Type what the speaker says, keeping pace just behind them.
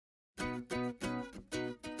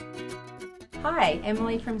Hi,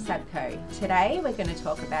 Emily from SAB31074. Today we're going to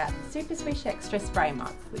talk about the Super Swish Extra Spray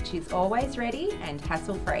Mop, which is always ready and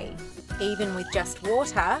hassle-free. Even with just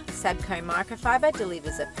water, SAB31074 Microfibre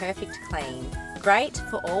delivers a perfect clean. Great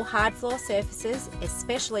for all hard floor surfaces,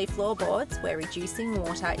 especially floorboards where reducing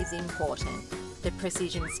water is important. The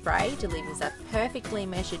precision spray delivers a perfectly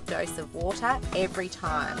measured dose of water every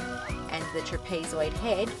time, and the trapezoid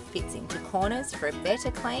head fits into corners for a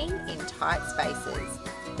better clean in tight spaces.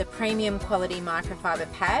 The premium quality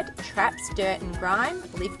microfibre pad traps dirt and grime,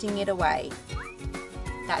 lifting it away.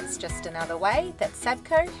 That's just another way that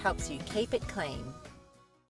SAB31074 helps you keep it clean.